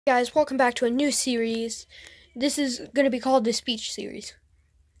Guys, welcome back to a new series. This is going to be called the Speech Series.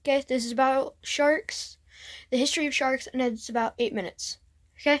 Okay, this is about sharks, the history of sharks, and it's about 8 minutes.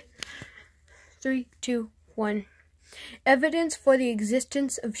 Okay? 3, 2, 1. Evidence for the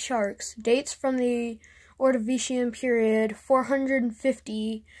existence of sharks dates from the Ordovician period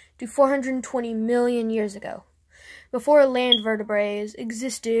 450 to 420 million years ago, before land vertebrates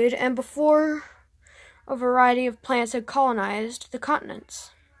existed and before a variety of plants had colonized the continents.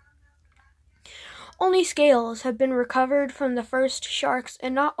 Only scales have been recovered from the first sharks,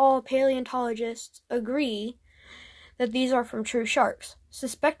 and not all paleontologists agree that these are from true sharks,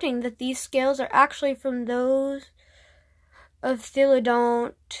 suspecting that these scales are actually from those of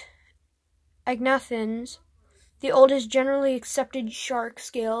Thelodont agnathens. The oldest generally accepted shark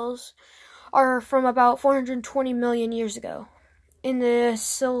scales are from about 420 million years ago, in the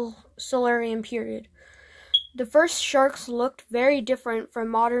Silurian period. The first sharks looked very different from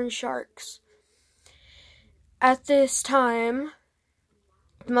modern sharks. At this time,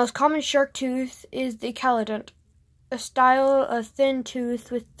 the most common shark tooth is the calodont, a style of thin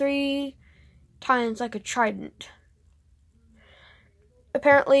tooth with 3 tines like a trident,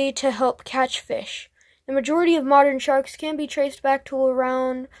 apparently to help catch fish. The majority of modern sharks can be traced back to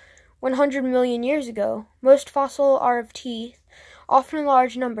around 100 million years ago. Most fossils are of teeth, often in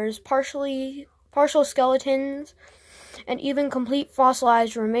large numbers, partial skeletons, and even complete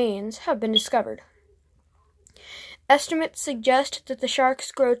fossilized remains have been discovered. Estimates suggest that the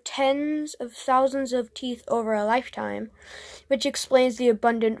sharks grow tens of thousands of teeth over a lifetime, which explains the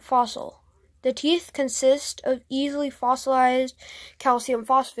abundant fossil. The teeth consist of easily fossilized calcium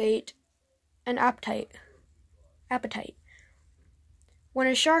phosphate and apatite. When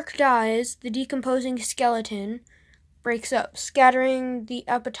a shark dies, the decomposing skeleton breaks up, scattering the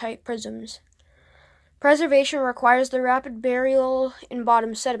apatite prisms. Preservation requires the rapid burial in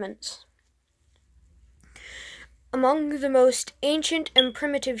bottom sediments. Among the most ancient and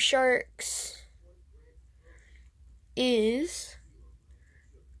primitive sharks is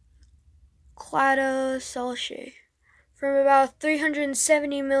Cladocelacea, from about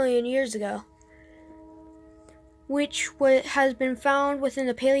 370 million years ago, which has been found within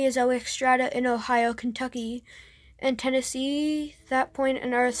the Paleozoic strata in Ohio, Kentucky, and Tennessee. That point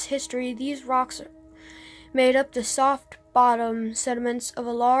in Earth's history, these rocks made up the soft bottom sediments of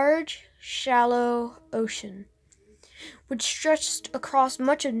a large, shallow ocean, which stretched across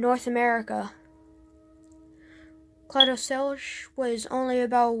much of North America. Cladocelacea was only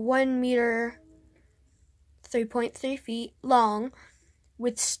about 1 meter, 3.3 feet long,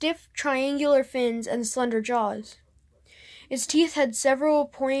 with stiff triangular fins and slender jaws. Its teeth had several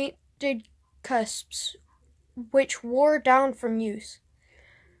pointed cusps, which wore down from use.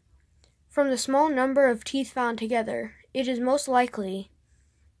 From the small number of teeth found together, it is most likely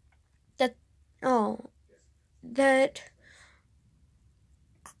that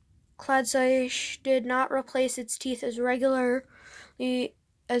Cladocelacea did not replace its teeth as regularly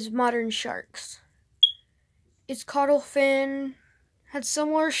as modern sharks. Its caudal fin had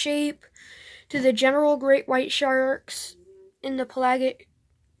similar shape to the general great white sharks in the pelagic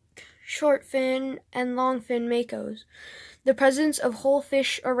short fin and long fin makos. The presence of whole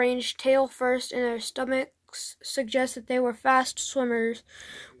fish arranged tail first in their stomachs suggests that they were fast swimmers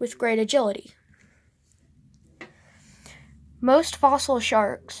with great agility. Most fossil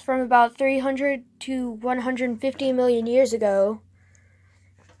sharks from about 300 to 150 million years ago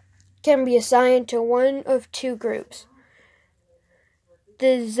can be assigned to one of 2 groups.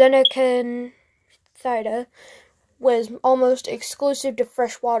 The Xenocanthidae was almost exclusive to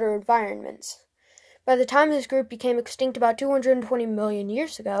freshwater environments. By the time this group became extinct about 220 million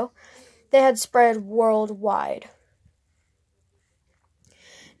years ago, they had spread worldwide.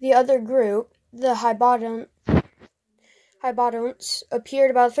 The other group, the Hybodonts, appeared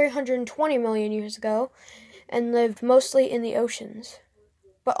about 320 million years ago and lived mostly in the oceans,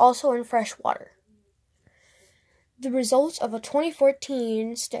 but also in fresh water. The results of a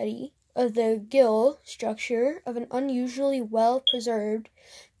 2014 study of the gill structure of an unusually well-preserved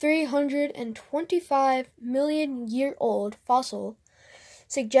 325-million-year-old fossil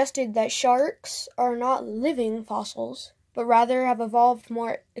suggested that sharks are not living fossils, but rather have evolved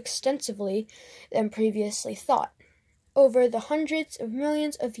more extensively than previously thought, over the hundreds of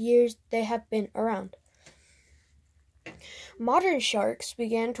millions of years they have been around. Modern sharks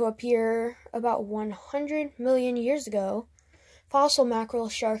began to appear about 100 million years ago. Fossil mackerel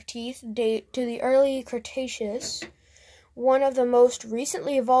shark teeth date to the early Cretaceous. One of the most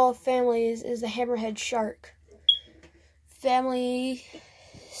recently evolved families is the hammerhead shark, family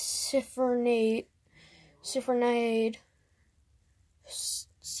Siphonae,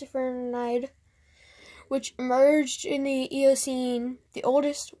 cyanide, which emerged in the Eocene, the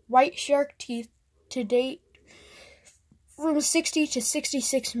oldest white shark teeth to date, from 60 to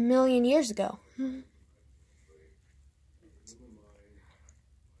 66 million years ago.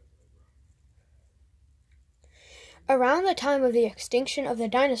 Around the time of the extinction of the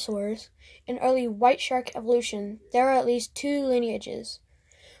dinosaurs and early white shark evolution, there are at least two lineages.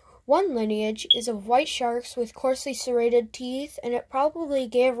 One lineage is of white sharks with coarsely serrated teeth, and it probably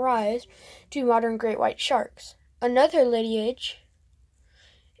gave rise to modern great white sharks. Another lineage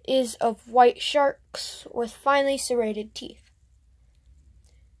is of white sharks with finely serrated teeth.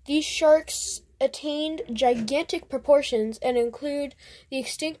 These sharks attained gigantic proportions and include the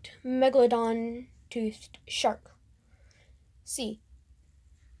extinct megalodon-toothed shark. C.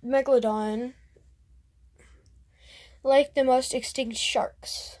 Megalodon, like the most extinct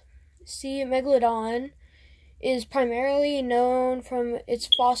sharks. C. Megalodon is primarily known from its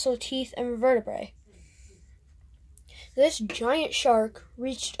fossil teeth and vertebrae. This giant shark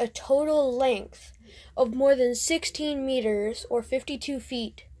reached a total length of more than 16 meters or 52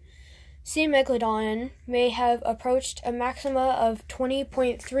 feet. C. Megalodon may have approached a maxima of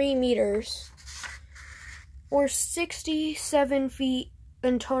 20.3 meters or 67 feet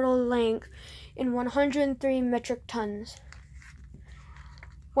in total length in 103 metric tons.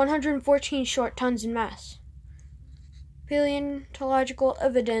 114 short tons in mass. Paleontological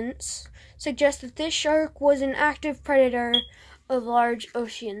evidence suggests that this shark was an active predator of large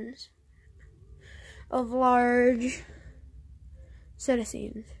oceans, of large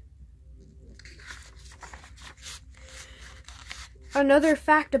cetaceans. Another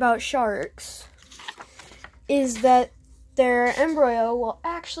fact about sharks is that their embryo will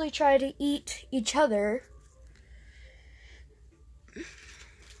actually try to eat each other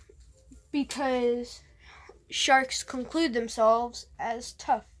because sharks conclude themselves as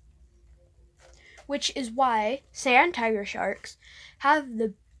tough, which is why sand tiger sharks have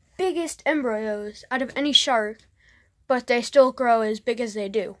the biggest embryos out of any shark, but they still grow as big as they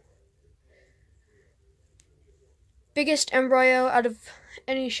do. Biggest embryo out of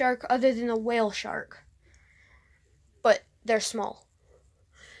any shark other than the whale shark, but they're small.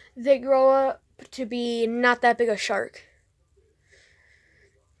 They grow up to be not that big a shark.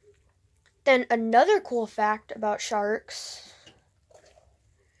 Then another cool fact about sharks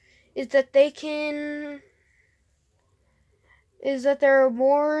is that there are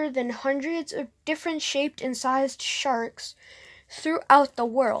more than hundreds of different shaped and sized sharks throughout the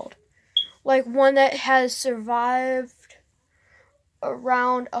world. Like one that has survived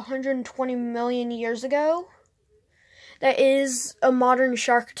around 120 million years ago. That is a modern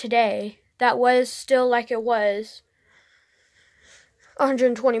shark today. That was still like it was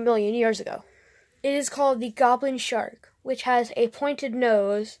 120 million years ago. It is called the goblin shark, which has a pointed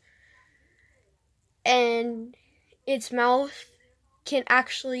nose, and its mouth can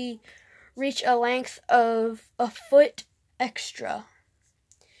actually reach a length of a foot extra.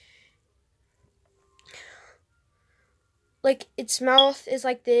 Like, its mouth is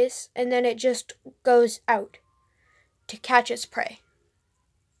like this, and then it just goes out to catch its prey.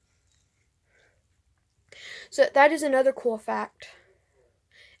 So that is another cool fact.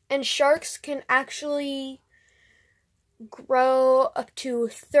 And sharks can actually grow up to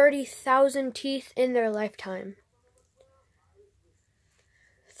 30,000 teeth in their lifetime.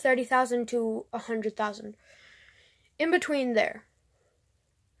 30,000 to 100,000. In between there.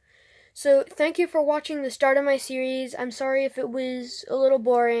 So thank you for watching the start of my series. I'm sorry if it was a little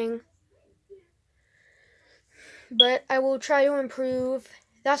boring, but I will try to improve.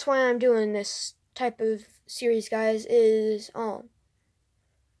 That's why I'm doing this type of series, guys, is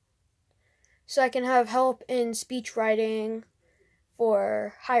so I can have help in speech writing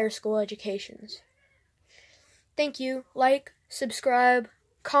for higher school educations. Thank you. Like, subscribe,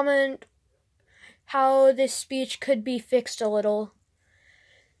 comment how this speech could be fixed a little,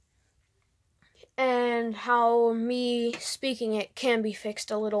 and how me speaking it can be fixed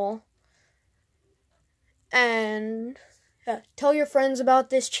a little. And tell your friends about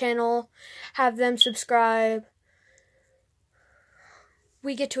this channel, have them subscribe.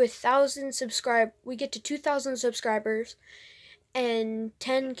 We get to 2,000 subscribers and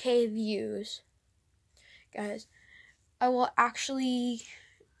 10K views. Guys, I will actually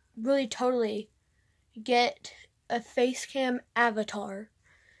really totally get a face cam avatar,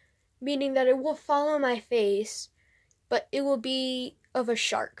 meaning that it will follow my face, but it will be of a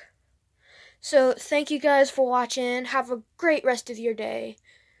shark. So thank you guys for watching. Have a great rest of your day.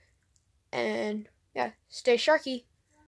 And yeah, stay sharky.